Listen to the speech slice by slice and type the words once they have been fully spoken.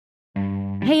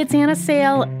Hey, it's Anna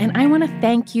Sale, and I want to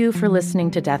thank you for listening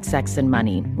to Death, Sex, and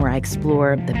Money, where I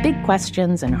explore the big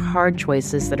questions and hard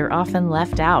choices that are often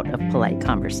left out of polite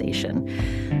conversation.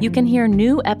 You can hear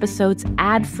new episodes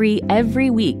ad-free every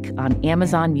week on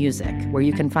Amazon Music, where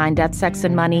you can find Death, Sex,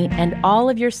 and Money and all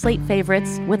of your Slate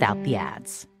favorites without the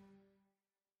ads.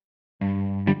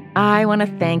 I want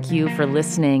to thank you for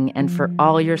listening and for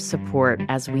all your support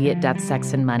as we at Death,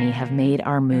 Sex, and Money have made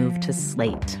our move to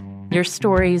Slate. Your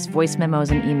stories, voice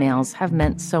memos, and emails have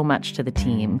meant so much to the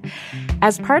team.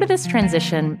 As part of this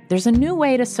transition, there's a new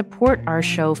way to support our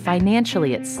show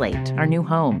financially at Slate, our new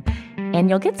home, and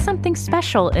you'll get something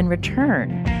special in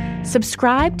return.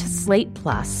 Subscribe to Slate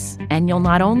Plus, and you'll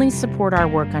not only support our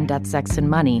work on Death, Sex, and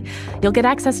Money, you'll get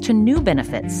access to new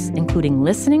benefits, including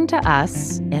listening to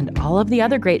us and all of the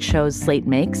other great shows Slate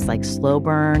makes, like Slow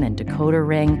Burn and Decoder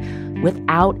Ring,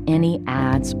 without any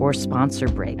ads or sponsor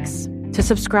breaks. To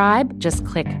subscribe, just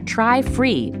click Try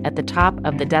Free at the top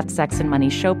of the Death, Sex, and Money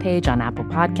show page on Apple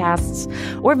Podcasts,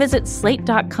 or visit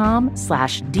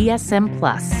slate.com/DSM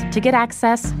Plus to get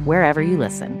access wherever you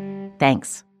listen.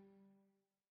 Thanks.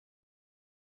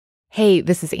 Hey,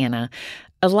 this is Anna.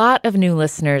 A lot of new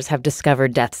listeners have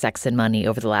discovered Death, Sex, and Money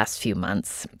over the last few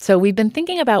months. So we've been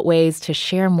thinking about ways to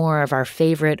share more of our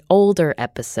favorite older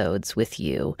episodes with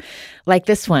you. Like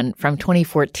this one from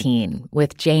 2014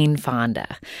 with Jane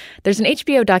Fonda. There's an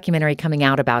HBO documentary coming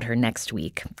out about her next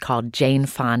week called Jane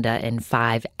Fonda in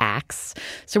 5 Acts.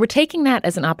 So we're taking that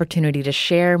as an opportunity to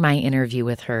share my interview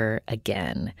with her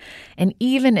again. And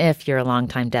even if you're a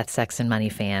longtime Death, Sex, and Money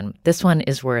fan, this one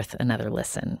is worth another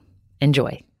listen.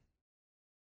 Enjoy.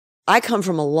 I come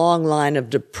from a long line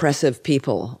of depressive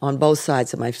people on both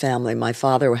sides of my family. My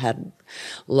father had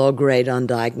low-grade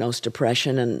undiagnosed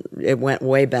depression, and it went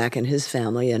way back in his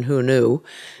family, and who knew?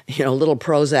 You know, a little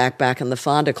Prozac back in the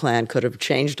Fonda clan could have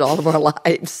changed all of our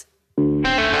lives.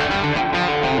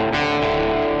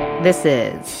 This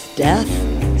is Death,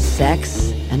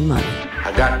 Sex, and Money.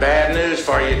 I got bad news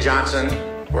for you, Johnson.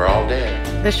 We're all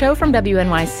dead. the show from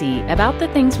WNYC about the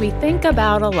things we think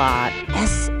about a lot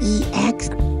S-E-X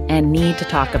and need to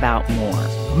talk about more.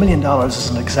 $1 million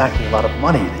isn't exactly a lot of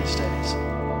money these days.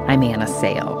 I'm Anna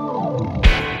Sale.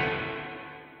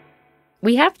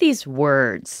 We have these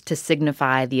words to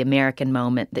signify the American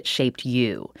moment that shaped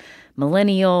you.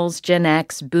 Millennials, Gen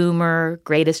X, Boomer,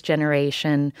 Greatest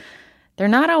Generation. They're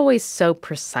not always so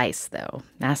precise, though.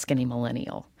 Ask any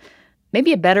millennial.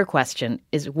 Maybe a better question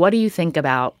is, what do you think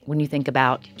about when you think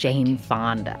about Jane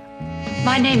Fonda?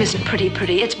 My name isn't pretty,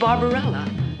 it's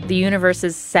Barbarella. The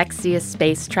universe's sexiest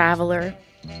space traveler?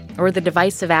 Or the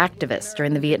divisive activist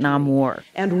during the Vietnam War?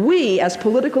 And we, as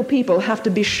political people, have to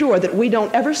be sure that we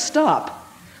don't ever stop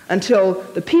until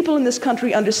the people in this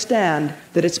country understand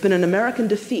that it's been an American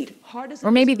defeat.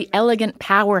 Or maybe the elegant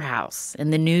powerhouse in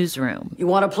the newsroom. You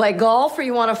want to play golf or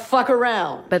you want to fuck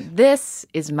around? But this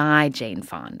is my Jane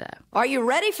Fonda. Are you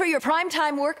ready for your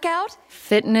primetime workout?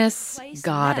 Fitness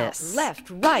goddess. Now.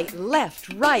 Left,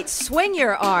 right. Swing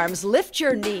your arms, lift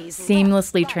your knees.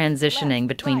 Seamlessly transitioning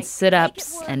between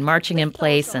sit-ups and marching in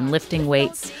place and lifting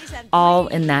weights, all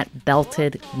in that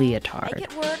belted leotard. Make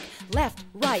it work. Left,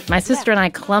 right. My sister and I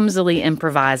clumsily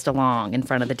improvised along in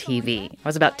front of the TV. I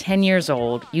was about 10 years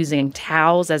old, using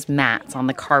towels as mats on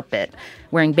the carpet,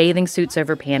 wearing bathing suits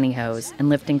over pantyhose, and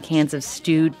lifting cans of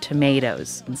stewed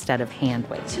tomatoes instead of hand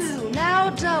weights. 2, now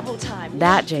double time.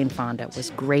 That Jane Fonda was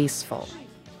graceful,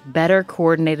 better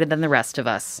coordinated than the rest of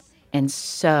us, and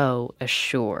so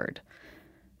assured.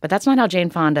 But that's not how Jane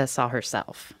Fonda saw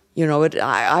herself. You know,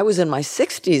 I was in my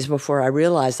 60s before I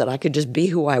realized that I could just be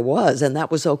who I was, and that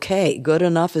was okay. Good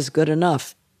enough is good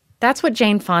enough. That's what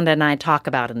Jane Fonda and I talk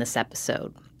about in this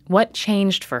episode. What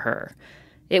changed for her?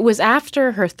 It was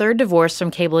after her third divorce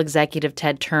from cable executive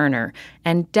Ted Turner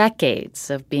and decades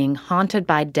of being haunted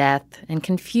by death and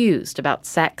confused about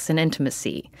sex and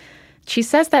intimacy. She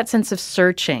says that sense of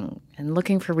searching and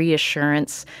looking for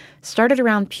reassurance started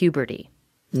around puberty.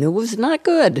 It was not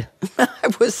good.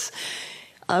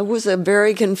 It was a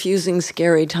very confusing,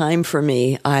 scary time for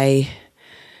me. I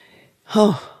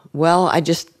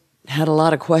just had a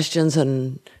lot of questions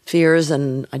and fears,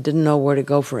 and I didn't know where to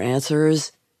go for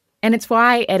answers. And it's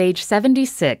why, at age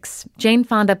 76, Jane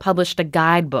Fonda published a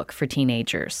guidebook for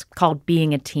teenagers called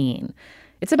Being a Teen.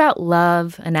 It's about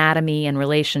love, anatomy, and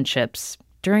relationships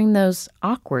during those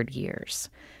awkward years.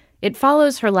 It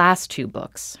follows her last 2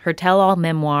 books, her tell-all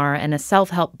memoir and a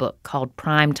self-help book called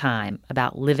Prime Time,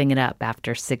 about living it up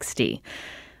after 60.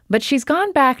 But she's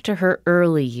gone back to her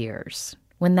early years,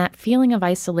 when that feeling of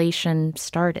isolation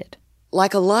started.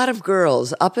 Like a lot of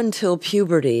girls, up until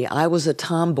puberty, I was a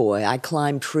tomboy. I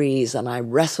climbed trees and I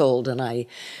wrestled and I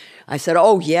I said,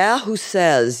 "Oh, yeah? Who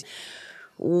says?"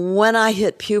 When I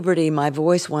hit puberty, my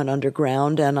voice went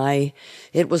underground, and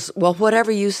it was, well,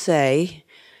 whatever you say.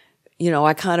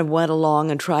 I kind of went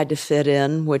along and tried to fit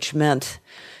in, which meant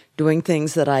doing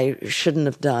things that I shouldn't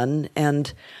have done,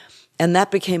 and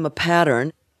that became a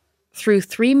pattern. Through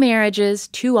 3 marriages,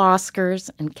 2 Oscars,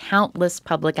 and countless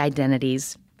public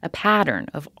identities, a pattern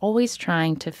of always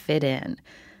trying to fit in.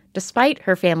 Despite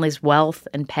her family's wealth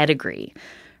and pedigree,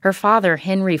 her father,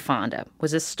 Henry Fonda,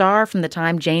 was a star from the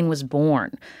time Jane was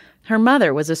born. Her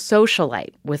mother was a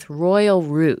socialite with royal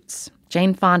roots.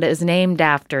 Jane Fonda is named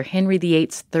after Henry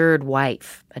VIII's third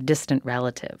wife, a distant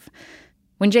relative.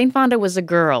 When Jane Fonda was a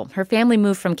girl, her family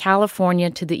moved from California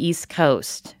to the East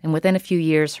Coast, and within a few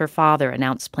years, her father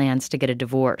announced plans to get a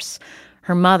divorce.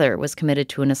 Her mother was committed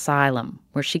to an asylum,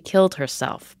 where she killed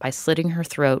herself by slitting her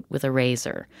throat with a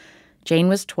razor. Jane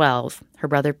was 12, her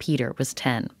brother Peter was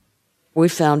 10. We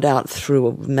found out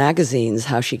through magazines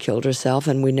how she killed herself,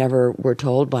 and we never were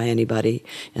told by anybody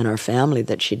in our family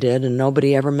that she did, and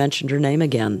nobody ever mentioned her name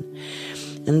again.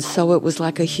 And so it was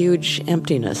like a huge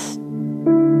emptiness.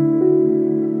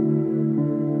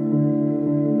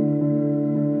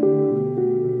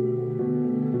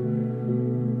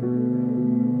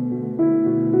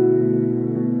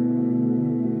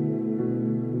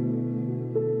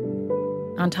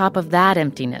 On top of that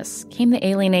emptiness came the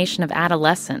alienation of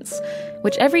adolescence,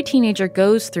 which every teenager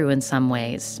goes through in some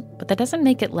ways, but that doesn't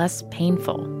make it less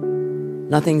painful.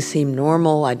 Nothing seemed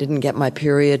normal. I didn't get my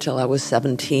period till I was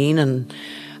 17, and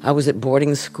I was at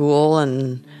boarding school,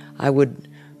 and I would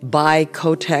buy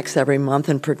Kotex every month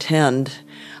and pretend.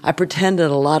 I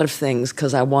pretended a lot of things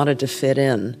because I wanted to fit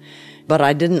in, but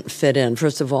I didn't fit in.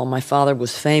 First of all, my father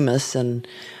was famous, and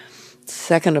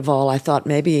second of all, I thought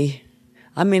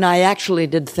I actually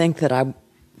did think that I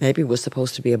maybe was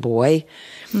supposed to be a boy.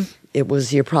 It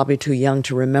was, you're probably too young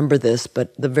to remember this,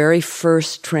 but the very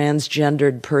first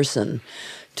transgendered person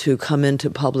to come into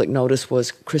public notice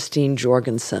was Christine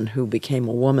Jorgensen, who became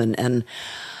a woman. And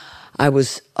I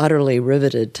was utterly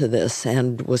riveted to this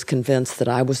and was convinced that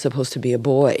I was supposed to be a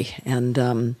boy. And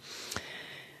can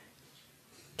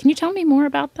you tell me more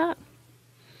about that?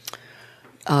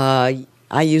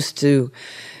 I used to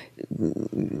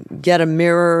get a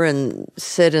mirror and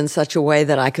sit in such a way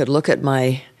that I could look at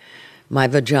my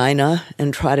vagina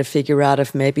and try to figure out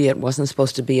if maybe it wasn't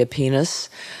supposed to be a penis.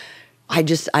 I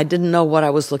didn't know what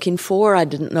I was looking for. I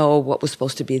didn't know what was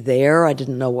supposed to be there. I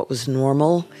didn't know what was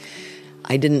normal.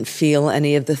 I didn't feel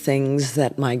any of the things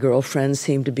that my girlfriends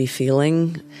seemed to be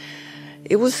feeling.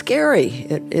 It was scary.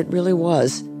 It really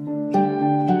was.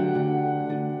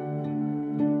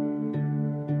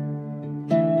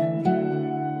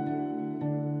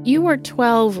 You were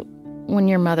 12 when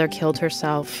your mother killed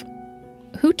herself.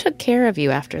 Who took care of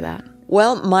you after that?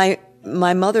 Well, my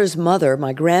mother's mother,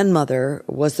 my grandmother,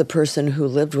 was the person who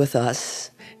lived with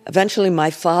us. Eventually, my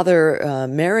father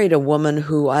married a woman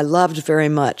who I loved very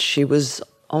much. She was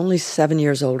only 7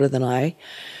 years older than I,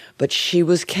 but she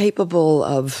was capable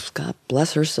of, God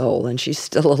bless her soul, and she's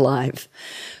still alive,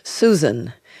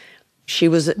 Susan. She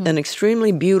was an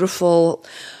extremely beautiful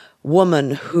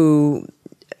woman who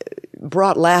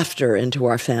brought laughter into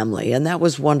our family, and that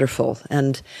was wonderful.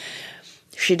 And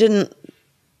she didn't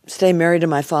stay married to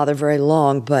my father very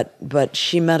long, but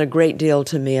she meant a great deal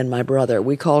to me and my brother.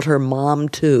 We called her Mom,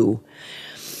 too.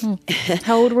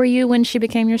 How old were you when she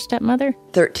became your stepmother?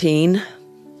 13.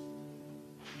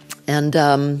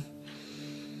 And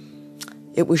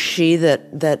it was she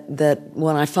that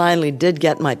when I finally did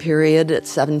get my period at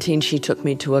 17, she took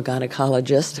me to a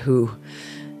gynecologist who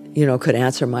could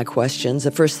answer my questions.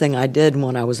 The first thing I did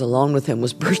when I was alone with him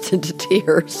was burst into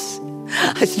tears.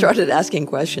 I started asking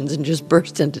questions and just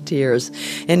burst into tears.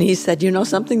 And he said,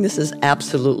 something, this is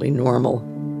absolutely normal.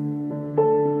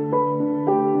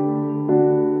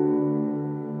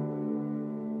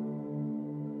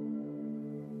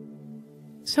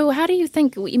 So how do you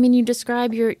think, you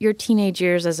describe your teenage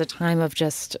years as a time of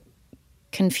just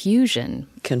confusion.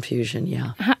 Confusion,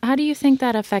 yeah. How do you think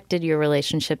that affected your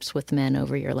relationships with men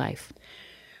over your life?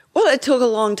 Well, it took a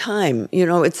long time.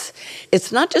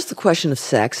 It's not just the question of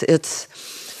sex. It's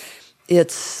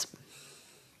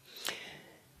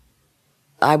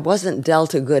I wasn't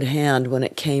dealt a good hand when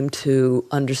it came to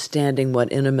understanding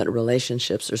what intimate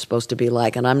relationships are supposed to be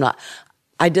like. And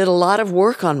I did a lot of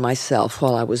work on myself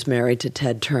while I was married to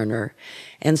Ted Turner.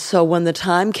 And so when the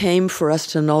time came for us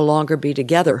to no longer be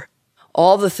together,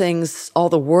 all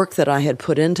the work that I had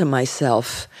put into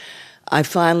myself, I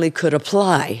finally could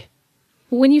apply.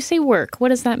 When you say work, what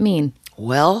does that mean?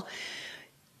 Well,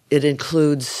 it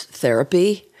includes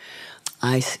therapy.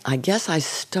 I guess I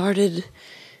started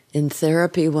in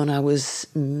therapy when I was,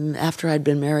 after I'd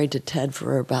been married to Ted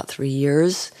for about 3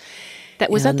 years.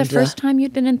 Was that the first time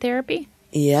you'd been in therapy?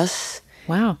 Yes.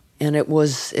 Wow. And it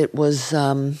was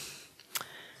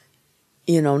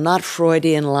not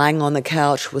Freudian lying on the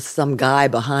couch with some guy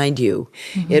behind you.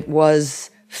 Mm-hmm. It was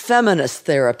feminist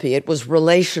therapy. It was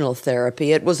relational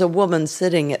therapy. It was a woman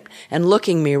sitting and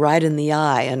looking me right in the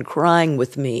eye and crying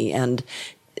with me. And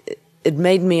it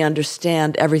made me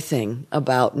understand everything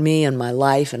about me and my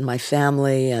life and my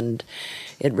family. And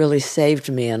it really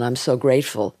saved me. And I'm so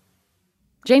grateful.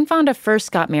 Jane Fonda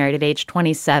first got married at age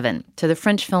 27 to the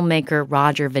French filmmaker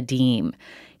Roger Vadim.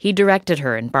 He directed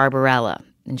her in Barbarella,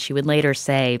 and she would later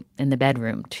say, In the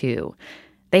Bedroom, too.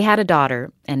 They had a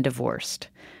daughter and divorced.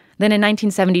 Then in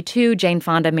 1972, Jane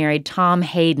Fonda married Tom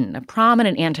Hayden, a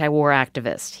prominent anti-war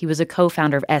activist. He was a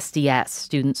co-founder of SDS,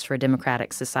 Students for a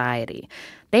Democratic Society.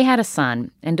 They had a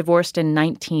son and divorced in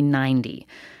 1990.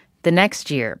 The next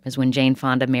year is when Jane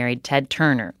Fonda married Ted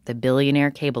Turner, the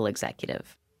billionaire cable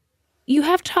executive. You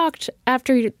have talked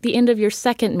after the end of your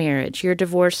second marriage, your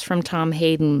divorce from Tom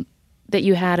Hayden, that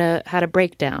you had a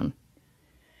breakdown.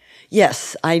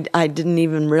 Yes, I didn't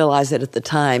even realize it at the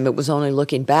time. It was only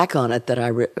looking back on it that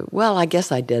I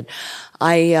guess I did.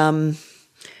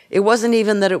 It wasn't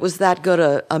even that it was that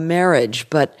good a marriage,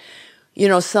 but,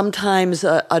 sometimes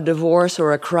a divorce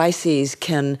or a crisis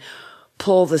can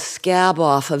pull the scab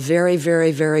off a very,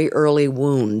 very, very early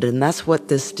wound, and that's what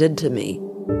this did to me.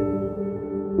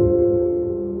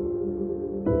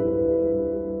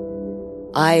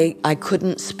 I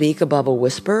couldn't speak above a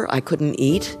whisper. I couldn't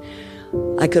eat.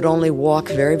 I could only walk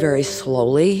very, very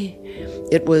slowly.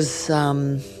 It was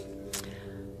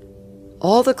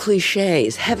all the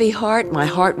cliches. Heavy heart. My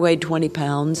heart weighed 20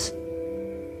 pounds.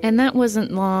 And that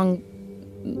wasn't long.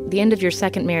 The end of your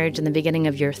second marriage and the beginning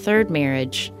of your third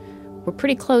marriage were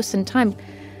pretty close in time.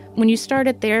 When you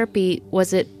started therapy,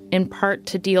 was it in part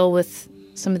to deal with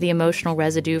some of the emotional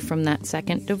residue from that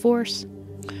second divorce?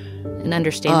 And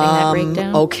understanding that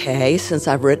breakdown? Okay, since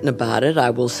I've written about it,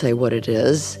 I will say what it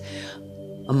is.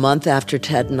 A month after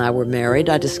Ted and I were married,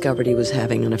 I discovered he was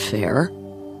having an affair.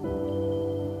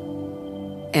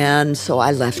 And so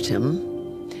I left him.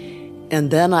 And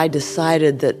then I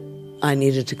decided that I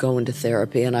needed to go into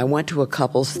therapy, and I went to a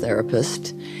couples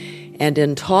therapist. And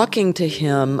in talking to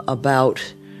him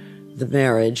about the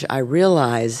marriage, I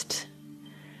realized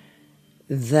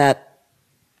that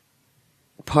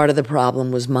part of the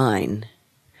problem was mine,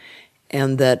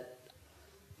 and that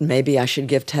maybe I should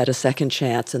give Ted a second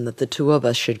chance, and that the two of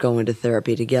us should go into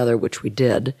therapy together, which we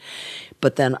did.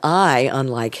 But then I,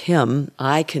 unlike him,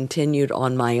 I continued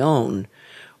on my own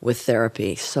with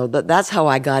therapy. So that's how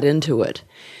I got into it.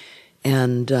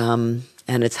 And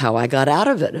it's how I got out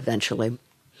of it eventually.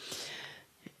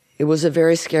 It was a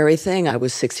very scary thing. I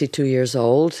was 62 years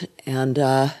old, and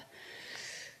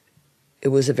it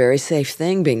was a very safe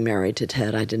thing being married to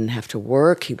Ted. I didn't have to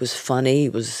work. He was funny. He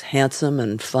was handsome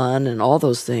and fun and all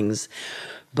those things.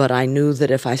 But I knew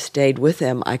that if I stayed with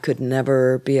him, I could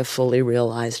never be a fully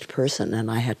realized person,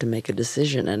 and I had to make a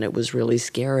decision, and it was really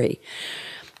scary.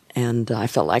 And I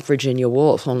felt like Virginia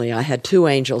Woolf, only I had two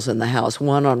angels in the house,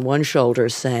 one on one shoulder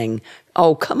saying,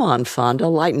 "Oh, come on, Fonda,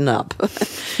 lighten up."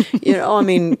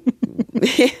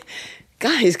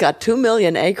 God, he's got 2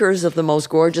 million acres of the most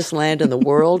gorgeous land in the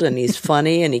world, and he's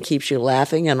funny, and he keeps you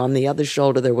laughing. And on the other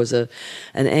shoulder, there was an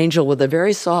angel with a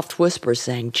very soft whisper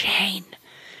saying, "Jane,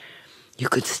 you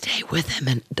could stay with him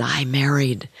and die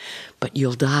married, but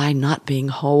you'll die not being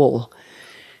whole."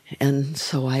 And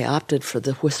so I opted for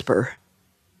the whisper.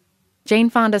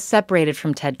 Jane Fonda separated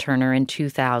from Ted Turner in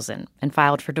 2000 and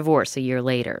filed for divorce a year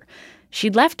later.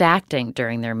 She'd left acting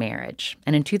during their marriage,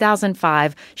 and in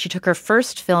 2005, she took her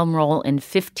first film role in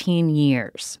 15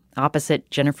 years, opposite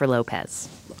Jennifer Lopez.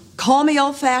 Call me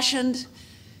old-fashioned.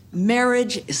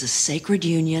 Marriage is a sacred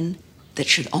union that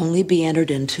should only be entered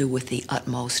into with the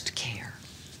utmost care.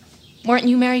 Weren't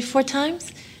you married 4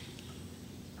 times?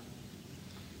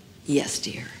 Yes,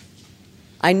 dear.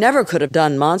 I never could have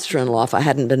done Monster-in-Law if I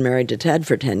hadn't been married to Ted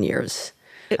for 10 years.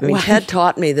 Ted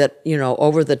taught me that,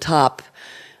 over the top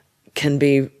can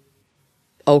be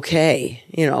okay.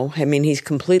 He's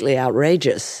completely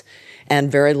outrageous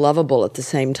and very lovable at the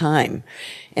same time.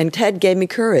 And Ted gave me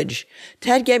courage.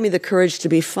 Ted gave me the courage to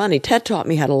be funny. Ted taught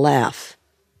me how to laugh.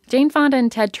 Jane Fonda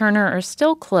and Ted Turner are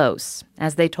still close,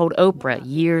 as they told Oprah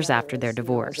years after their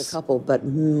divorce. As a couple, but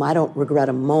I don't regret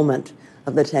a moment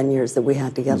of the 10 years that we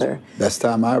had together. Best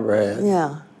time I ever had.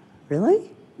 Yeah. Really?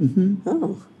 Mm-hmm.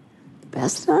 Oh,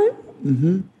 best time?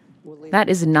 Mm-hmm. That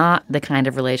is not the kind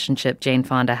of relationship Jane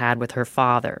Fonda had with her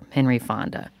father, Henry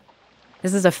Fonda.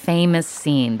 This is a famous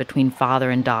scene between father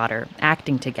and daughter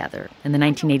acting together in the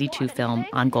 1982 film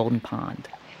On Golden Pond.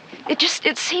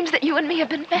 It seems that you and me have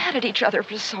been mad at each other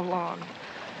for so long.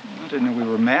 I didn't know we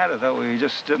were mad. I thought we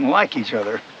just didn't like each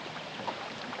other.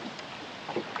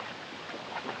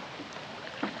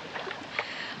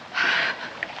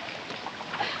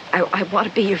 I want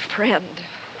to be your friend.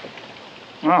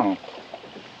 Oh.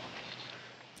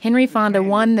 Henry Fonda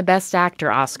won the Best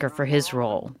Actor Oscar for his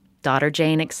role. Daughter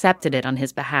Jane accepted it on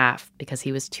his behalf because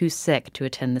he was too sick to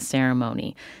attend the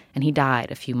ceremony, and he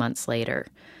died a few months later.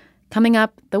 Coming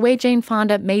up, the way Jane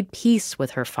Fonda made peace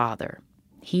with her father.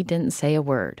 He didn't say a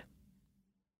word.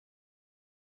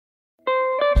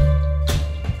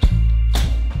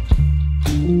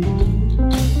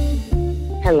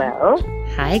 Hello.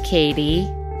 Hi, Katie.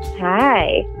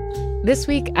 Hi. This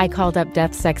week, I called up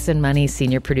Death, Sex, and Money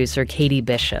senior producer Katie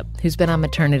Bishop, who's been on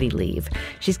maternity leave.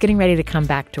 She's getting ready to come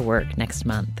back to work next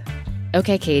month.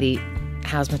 Okay, Katie,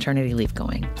 how's maternity leave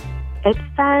going? It's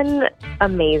been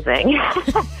amazing.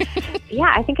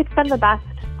 Yeah, I think it's been the best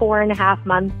 4.5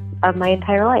 months of my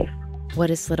entire life.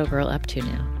 What is little girl up to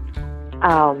now?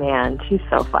 Oh, man, she's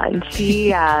so fun.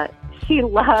 She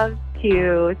loves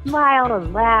to smile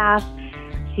and laugh.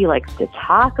 She likes to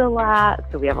talk a lot,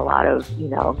 so we have a lot of,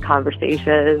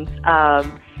 conversations.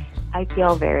 I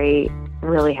feel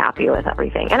really happy with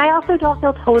everything. And I also don't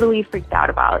feel totally freaked out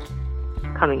about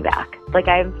coming back. Like,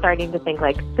 I'm starting to think,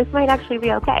 this might actually be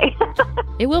okay.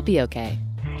 It will be okay.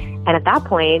 And at that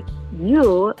point,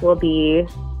 you will be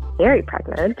very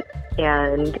pregnant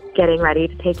and getting ready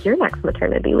to take your next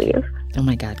maternity leave. Oh,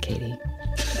 my God, Katie.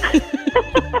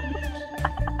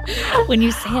 When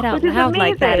you say it out loud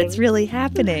like that, it's really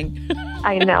happening.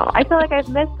 I know. I feel like I've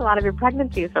missed a lot of your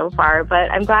pregnancy so far, but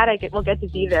I'm glad we'll get to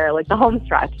be there, the home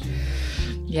stretch.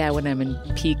 Yeah, when I'm in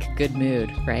peak good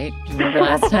mood, right? Remember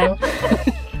last time?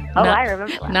 I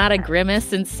remember last Not time. A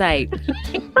grimace in sight.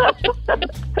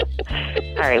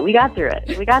 All right, we got through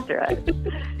it.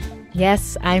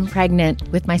 Yes, I'm pregnant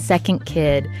with my second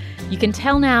kid. You can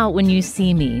tell now when you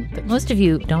see me, but most of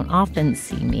you don't often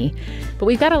see me. But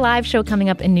we've got a live show coming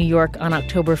up in New York on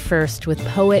October 1st with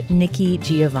poet Nikki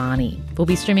Giovanni. We'll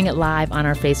be streaming it live on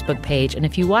our Facebook page, and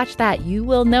if you watch that, you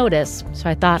will notice, so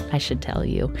I thought I should tell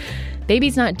you.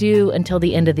 Baby's not due until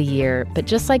the end of the year, but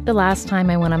just like the last time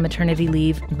I went on maternity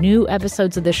leave, new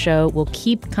episodes of the show will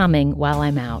keep coming while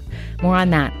I'm out. More on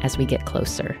that as we get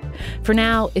closer. For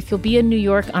now, if you'll be in New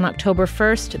York on October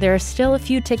 1st, there are still a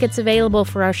few tickets available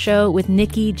for our show with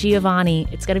Nikki Giovanni.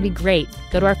 It's going to be great.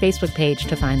 Go to our Facebook page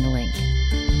to find the link.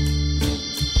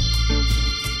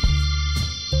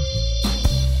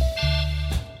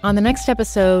 On the next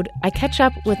episode, I catch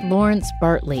up with Lawrence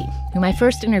Bartley, whom I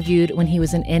first interviewed when he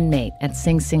was an inmate at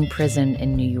Sing Sing Prison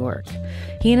in New York.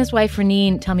 He and his wife,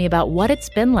 Reneen, tell me about what it's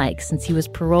been like since he was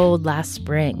paroled last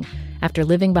spring after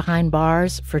living behind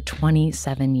bars for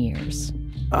 27 years.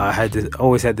 I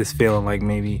always had this feeling like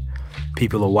maybe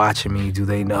people are watching me. Do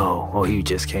they know? Oh, he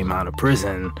just came out of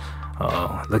prison.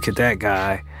 Look at that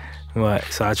guy.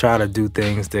 So I try to do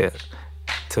things to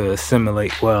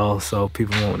assimilate well so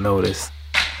people won't notice.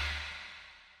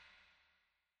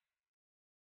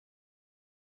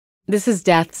 This is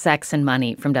Death, Sex, and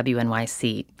Money from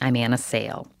WNYC. I'm Anna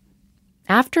Sale.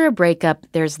 After a breakup,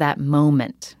 there's that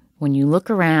moment when you look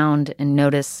around and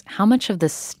notice how much of the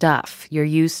stuff you're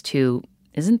used to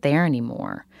isn't there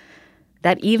anymore.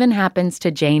 That even happens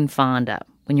to Jane Fonda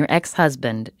when your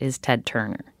ex-husband is Ted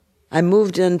Turner. I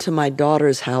moved into my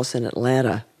daughter's house in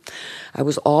Atlanta. I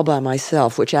was all by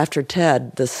myself, which after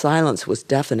Ted, the silence was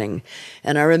deafening.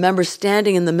 And I remember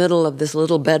standing in the middle of this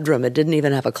little bedroom. It didn't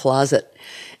even have a closet.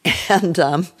 And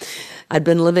I'd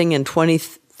been living in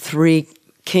 23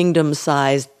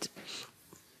 kingdom-sized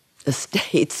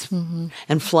estates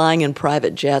and flying in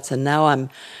private jets. And now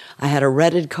I had a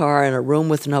rented car in a room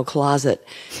with no closet.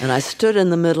 And I stood in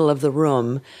the middle of the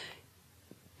room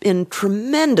in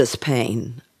tremendous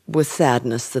pain, with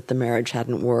sadness that the marriage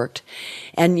hadn't worked.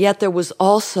 And yet there was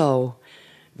also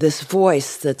this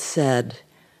voice that said,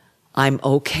 I'm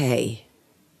okay.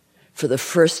 For the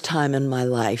first time in my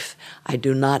life, I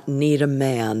do not need a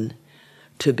man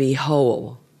to be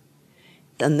whole.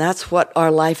 And that's what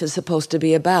our life is supposed to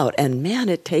be about. And man,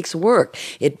 it takes work.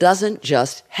 It doesn't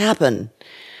just happen.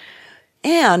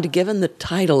 And given the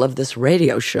title of this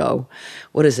radio show,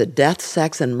 what is it, Death,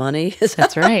 Sex, and Money?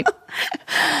 That's right.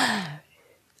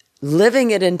 Living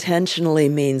it intentionally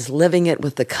means living it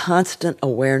with the constant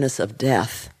awareness of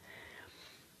death.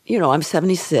 You know, I'm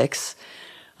 76.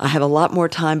 I have a lot more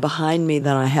time behind me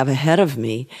than I have ahead of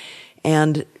me.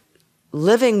 And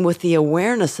living with the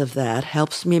awareness of that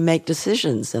helps me make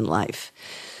decisions in life.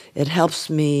 It helps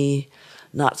me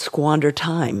not squander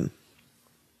time.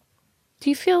 Do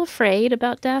you feel afraid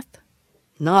about death?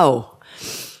 No.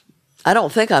 I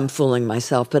don't think I'm fooling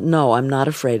myself, but no, I'm not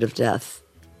afraid of death.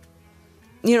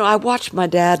 You know, I watched my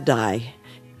dad die.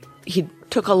 He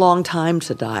took a long time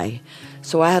to die,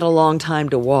 so I had a long time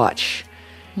to watch.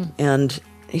 And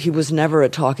he was never a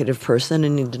talkative person,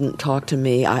 and he didn't talk to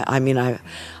me.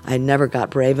 I never got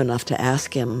brave enough to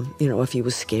ask him, if he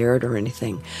was scared or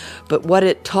anything. But what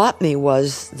it taught me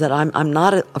was that I'm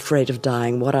not afraid of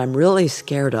dying. What I'm really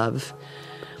scared of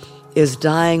is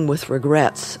dying with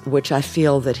regrets, which I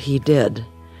feel that he did.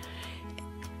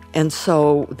 And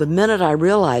so the minute I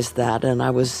realized that, and I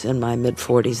was in my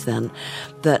mid-40s then,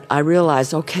 that I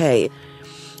realized, okay,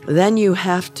 then you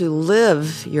have to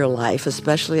live your life,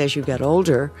 especially as you get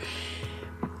older,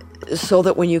 so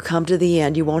that when you come to the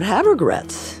end, you won't have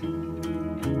regrets.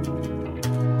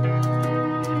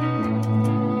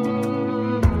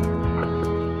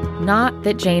 Not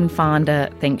that Jane Fonda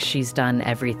thinks she's done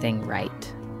everything right.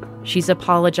 She's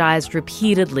apologized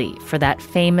repeatedly for that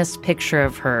famous picture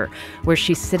of her where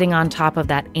she's sitting on top of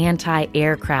that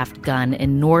anti-aircraft gun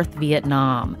in North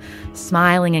Vietnam,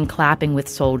 smiling and clapping with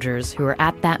soldiers who are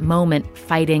at that moment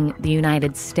fighting the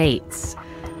United States.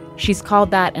 She's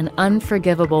called that an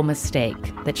unforgivable mistake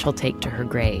that she'll take to her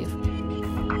grave.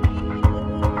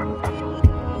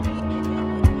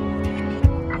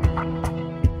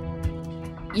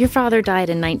 Your father died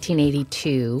in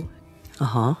 1982.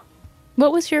 Uh-huh.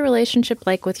 What was your relationship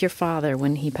like with your father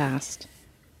when he passed?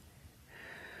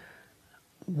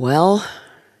 Well,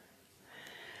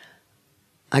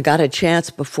 I got a chance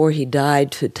before he died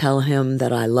to tell him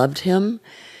that I loved him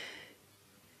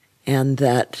and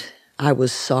that I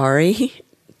was sorry,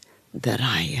 that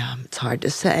it's hard to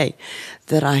say,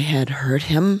 that I had hurt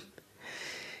him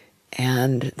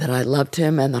and that I loved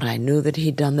him and that I knew that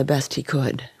he'd done the best he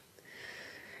could.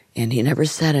 And he never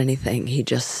said anything. He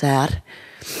just sat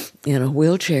in a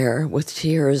wheelchair with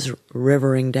tears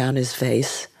rivering down his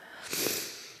face.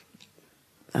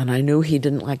 And I knew he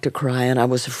didn't like to cry, and I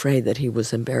was afraid that he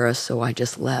was embarrassed, so I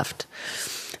just left.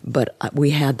 But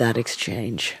we had that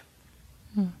exchange.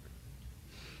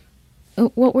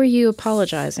 What were you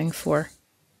apologizing for?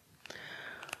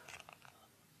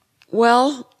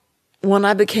 Well, when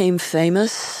I became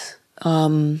famous,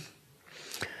 I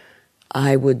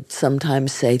would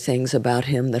sometimes say things about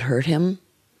him that hurt him.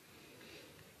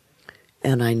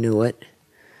 And I knew it.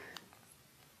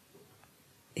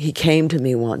 He came to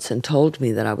me once and told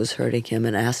me that I was hurting him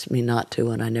and asked me not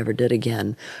to, and I never did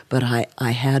again. But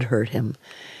I had hurt him,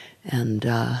 and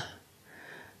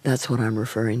that's what I'm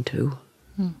referring to.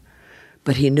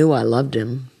 But he knew I loved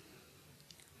him.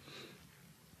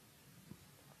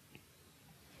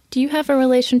 Do you have a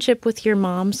relationship with your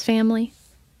mom's family?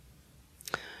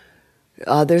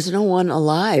 There's no one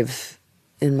alive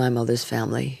in my mother's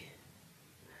family.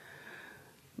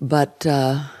 But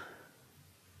I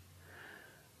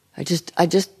just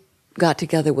got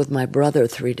together with my brother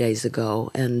 3 days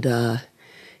ago, and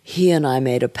he and I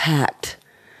made a pact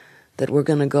that we're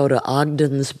going to go to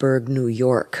Ogdensburg, New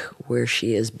York, where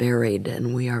she is buried,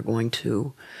 and we are going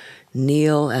to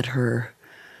kneel at her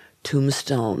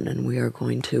tombstone, and we are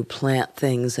going to plant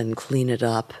things and clean it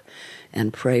up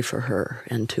and pray for her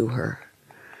and to her.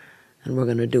 And we're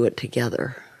going to do it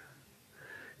together.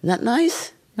 Isn't that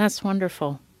nice? That's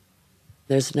wonderful.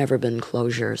 There's never been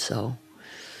closure, so.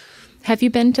 Have you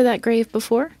been to that grave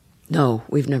before? No,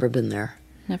 we've never been there.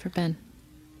 Never been.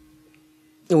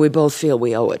 We both feel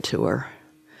we owe it to her.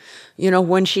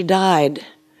 When she died,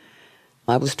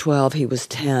 I was 12, he was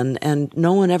 10, and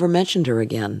no one ever mentioned her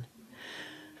again.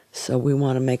 So we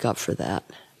want to make up for that.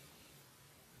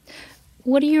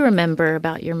 What do you remember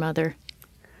about your mother?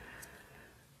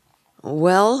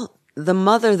 Well, the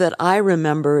mother that I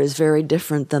remember is very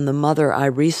different than the mother I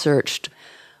researched.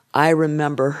 I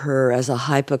remember her as a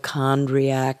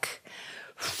hypochondriac,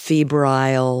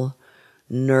 febrile,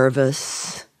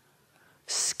 nervous,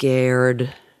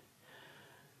 scared,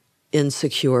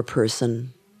 insecure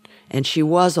person. And she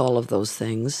was all of those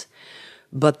things.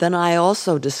 But then I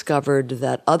also discovered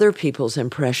that other people's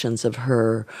impressions of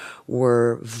her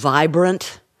were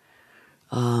vibrant,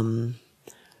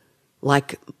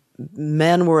 like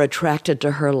men were attracted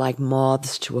to her like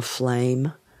moths to a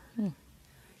flame.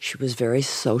 She was very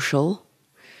social.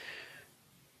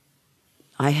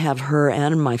 I have her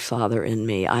and my father in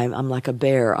me. I'm like a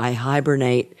bear. I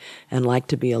hibernate and like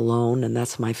to be alone, and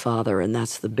that's my father, and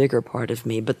that's the bigger part of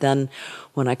me. But then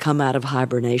when I come out of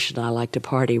hibernation, I like to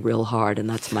party real hard, and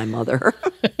that's my mother.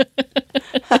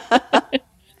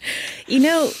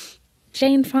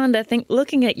 Jane Fonda,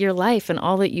 looking at your life and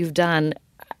all that you've done,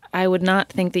 I would not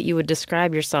think that you would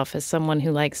describe yourself as someone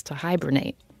who likes to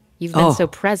hibernate. You've been so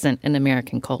present in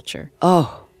American culture.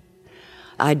 Oh,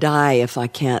 I die if I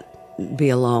can't be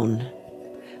alone.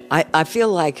 I feel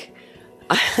like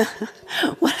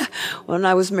when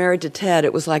I was married to Ted,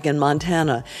 it was like in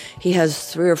Montana. He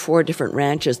has 3 or 4 different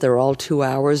ranches. They're all 2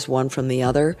 hours, one from the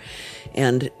other.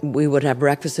 And we would have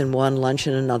breakfast in one, lunch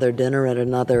in another, dinner at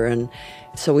another. And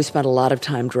so we spent a lot of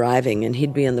time driving, and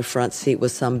he'd be in the front seat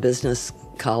with some business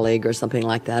colleague or something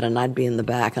like that, and I'd be in the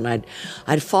back, and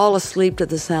I'd fall asleep to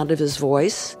the sound of his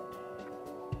voice.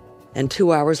 And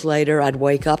 2 hours later, I'd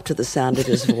wake up to the sound of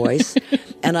his voice.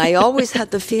 And I always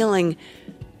had the feeling,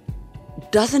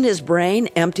 doesn't his brain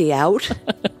empty out?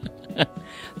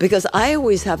 Because I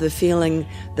always have the feeling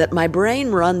that my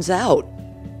brain runs out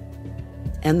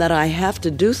and that I have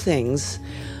to do things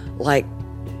like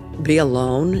be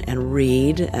alone and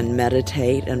read and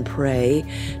meditate and pray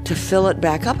to fill it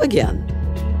back up again.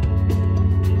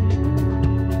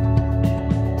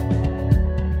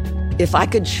 If I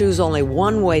could choose only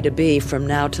one way to be from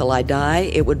now till I die,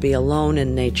 it would be alone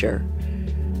in nature,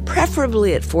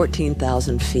 preferably at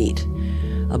 14,000 feet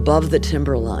above the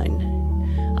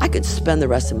timberline. I could spend the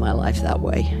rest of my life that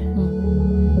way.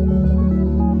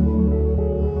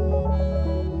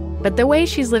 But the way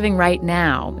she's living right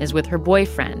now is with her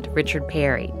boyfriend, Richard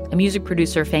Perry, a music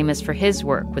producer famous for his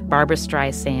work with Barbra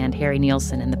Streisand, Harry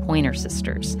Nilsson, and the Pointer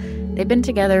Sisters. They've been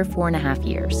together 4.5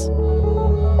 years.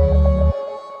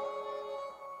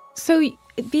 So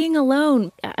being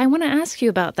alone, I want to ask you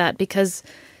about that, because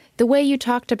the way you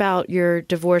talked about your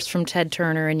divorce from Ted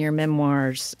Turner in your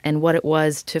memoirs and what it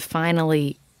was to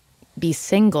finally be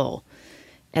single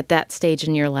at that stage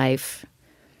in your life,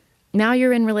 now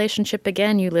you're in relationship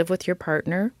again, you live with your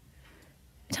partner.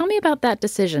 Tell me about that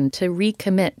decision to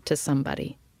recommit to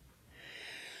somebody.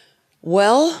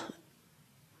 Well,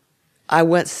 I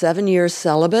went 7 years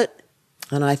celibate,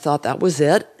 and I thought that was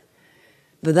it.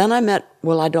 But then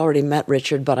I'd already met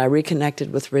Richard, but I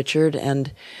reconnected with Richard,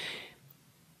 and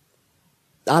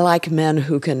I like men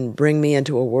who can bring me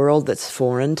into a world that's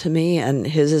foreign to me, and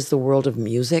his is the world of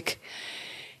music.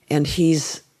 And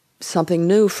he's something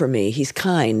new for me. He's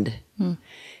kind.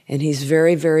 And he's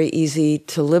very, very easy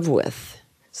to live with.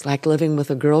 It's like living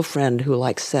with a girlfriend who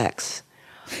likes sex.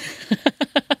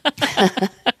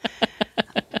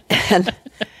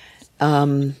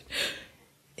 And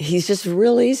he's just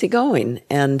real easygoing.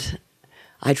 And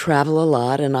I travel a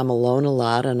lot, and I'm alone a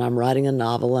lot, and I'm writing a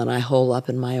novel, and I hole up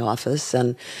in my office,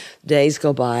 and days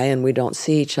go by, and we don't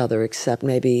see each other except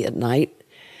maybe at night.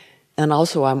 And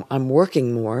also I'm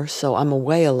working more, so I'm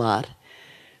away a lot.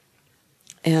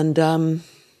 And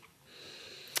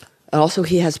also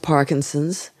he has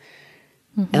Parkinson's,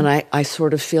 and I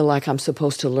sort of feel like I'm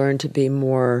supposed to learn to be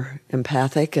more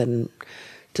empathic and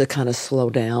to kind of slow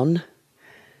down.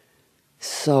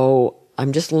 So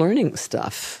I'm just learning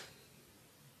stuff.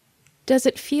 Does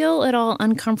it feel at all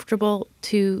uncomfortable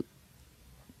to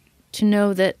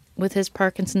know that with his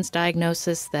Parkinson's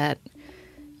diagnosis that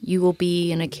you will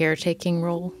be in a caretaking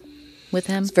role with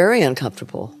him? It's very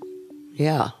uncomfortable.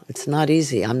 Yeah, it's not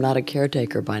easy. I'm not a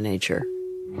caretaker by nature.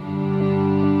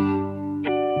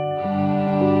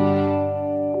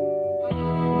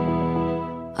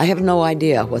 I have no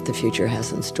idea what the future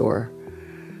has in store.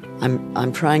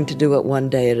 I'm trying to do it one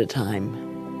day at a time.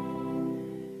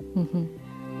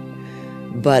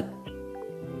 But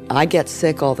I get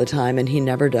sick all the time, and he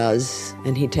never does,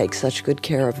 and he takes such good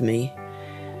care of me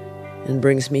and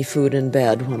brings me food in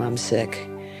bed when I'm sick.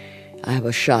 I have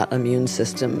a shot immune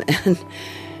system, and,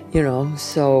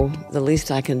 so the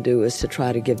least I can do is to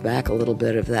try to give back a little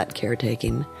bit of that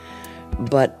caretaking.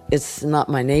 But it's not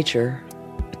my nature.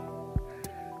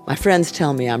 My friends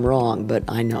tell me I'm wrong, but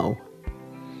I know.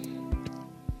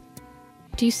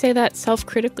 Do you say that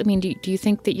self-critically? I mean, do you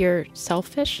think that you're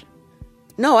selfish?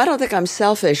 No, I don't think I'm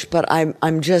selfish, but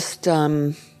I'm just...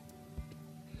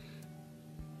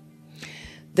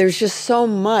 there's just so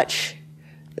much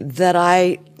that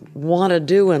I want to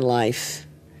do in life,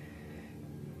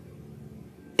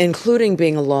 including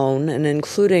being alone and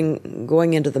including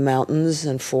going into the mountains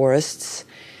and forests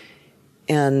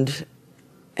and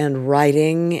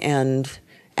writing and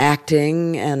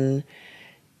acting, and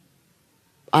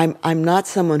I'm not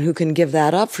someone who can give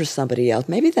that up for somebody else.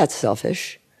 Maybe that's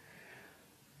selfish.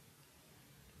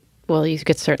 Well, you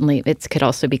could certainly, it could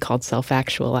also be called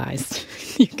self-actualized.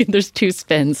 There's two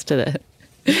spins to that.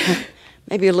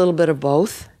 Maybe a little bit of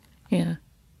both. Yeah.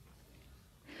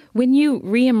 When you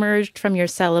reemerged from your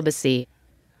celibacy,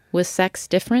 was sex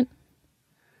different?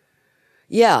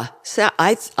 Yeah,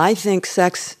 I think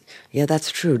sex, yeah,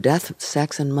 that's true. Death,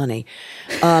 sex, and money.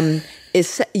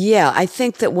 Yeah, I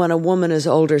think that when a woman is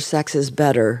older, sex is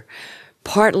better,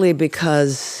 partly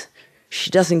because she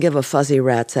doesn't give a fuzzy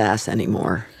rat's ass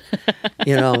anymore.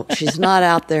 You know, she's not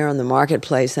out there in the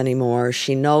marketplace anymore.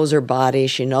 She knows her body.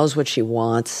 She knows what she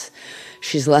wants.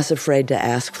 She's less afraid to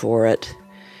ask for it.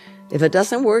 If it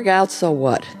doesn't work out, so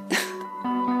what?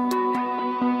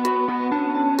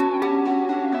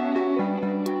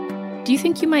 Do you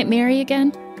think you might marry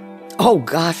again? Oh,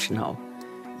 gosh, no.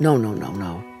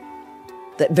 No.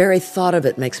 That very thought of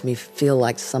it makes me feel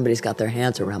like somebody's got their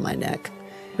hands around my neck.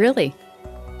 Really?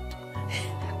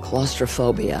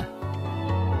 Claustrophobia.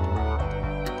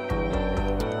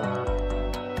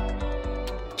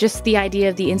 Just the idea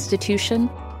of the institution?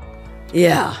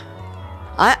 Yeah.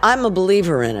 I'm a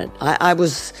believer in it.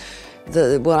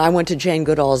 When I went to Jane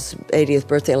Goodall's 80th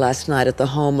birthday last night at the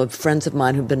home of friends of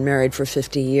mine who've been married for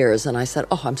 50 years, and I said,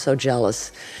 oh, I'm so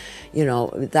jealous. You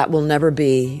know, that will never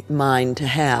be mine to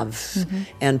have. Mm-hmm.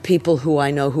 And people who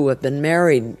I know who have been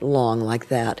married long like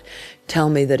that tell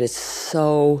me that it's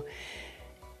so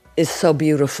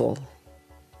beautiful.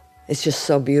 It's just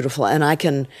so beautiful. And I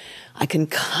can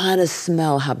kind of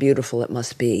smell how beautiful it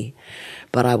must be,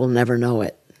 but I will never know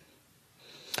it.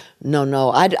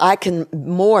 No. I can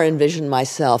more envision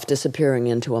myself disappearing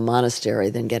into a monastery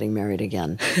than getting married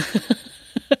again.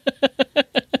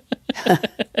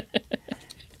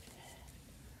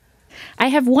 I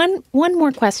have one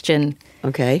more question.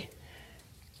 Okay.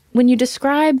 When you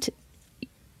described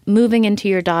moving into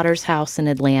your daughter's house in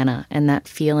Atlanta and that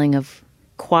feeling of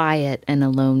quiet and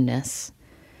aloneness,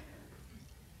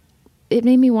 it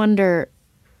made me wonder,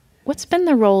 what's been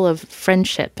the role of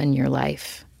friendship in your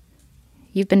life?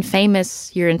 You've been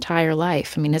famous your entire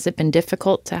life. I mean, has it been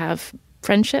difficult to have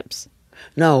friendships?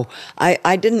 No,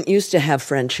 I didn't used to have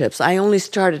friendships. I only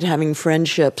started having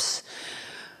friendships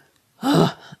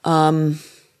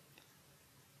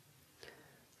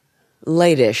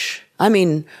late-ish. I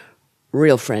mean,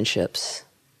 real friendships,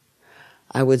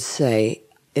 I would say,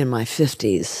 in my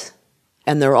 50s.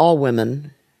 And they're all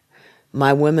women.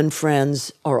 My women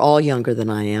friends are all younger than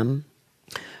I am.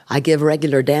 I give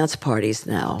regular dance parties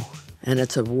now, and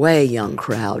it's a way young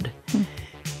crowd.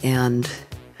 And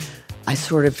I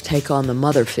sort of take on the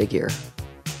mother figure.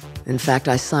 In fact,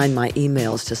 I sign my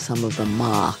emails to some of them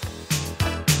Ma.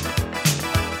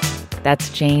 That's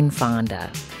Jane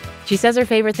Fonda. She says her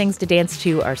favorite things to dance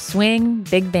to are swing,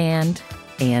 big band,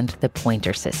 and the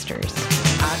Pointer Sisters.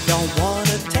 I don't want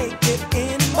to take it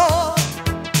anymore.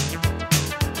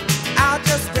 I'll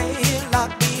just stay here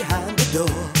locked behind the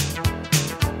door.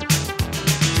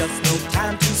 Just no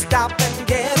time to stop and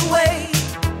get away.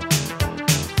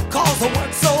 'Cause I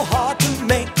work so hard to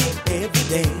make it every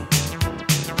day.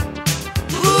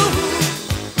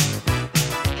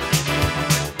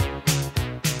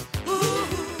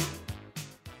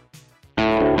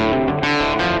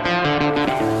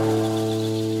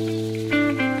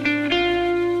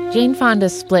 Jane Fonda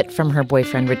split from her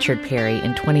boyfriend Richard Perry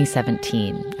in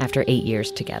 2017 after 8 years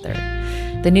together.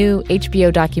 The new HBO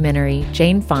documentary,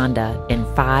 Jane Fonda in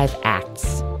 5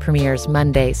 Acts, premieres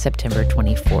Monday, September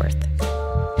 24th.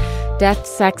 Death,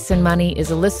 Sex, and Money is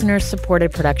a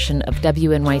listener-supported production of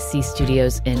WNYC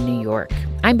Studios in New York.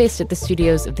 I'm based at the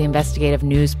studios of the investigative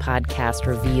news podcast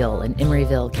Reveal in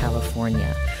Emeryville,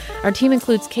 California. Our team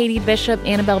includes Katie Bishop,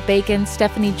 Annabelle Bacon,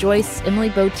 Stephanie Joyce, Emily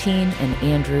Botine, and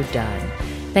Andrew Dunn.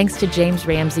 Thanks to James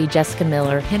Ramsey, Jessica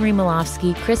Miller, Henry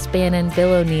Malofsky, Chris Bannon,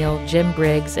 Bill O'Neill, Jim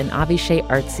Briggs, and Avishay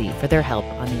Artsy for their help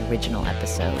on the original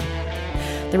episode.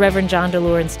 The Reverend John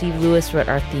DeLore and Steve Lewis wrote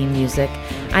our theme music.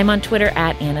 I'm on Twitter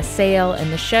at Anna Sale,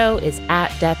 and the show is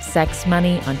at Death, Sex,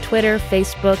 Money on Twitter,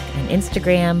 Facebook, and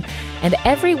Instagram. And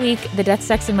every week, the Death,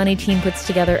 Sex, and Money team puts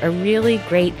together a really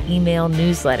great email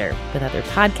newsletter with other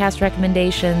podcast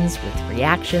recommendations, with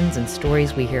reactions and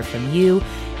stories we hear from you,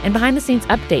 and behind-the-scenes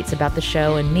updates about the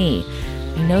show and me.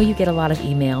 I know you get a lot of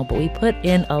email, but we put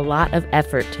in a lot of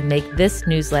effort to make this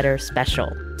newsletter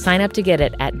special. Sign up to get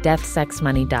it at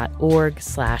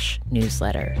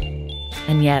deathsexmoney.org/newsletter.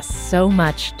 And yes, so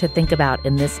much to think about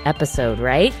in this episode,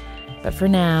 right? But for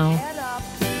now...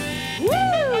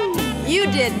 Woo! You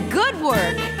did good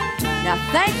work. Now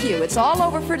thank you. It's all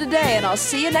over for today, and I'll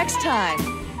see you next time.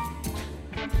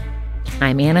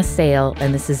 I'm Anna Sale,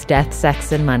 and this is Death,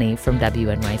 Sex, and Money from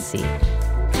WNYC.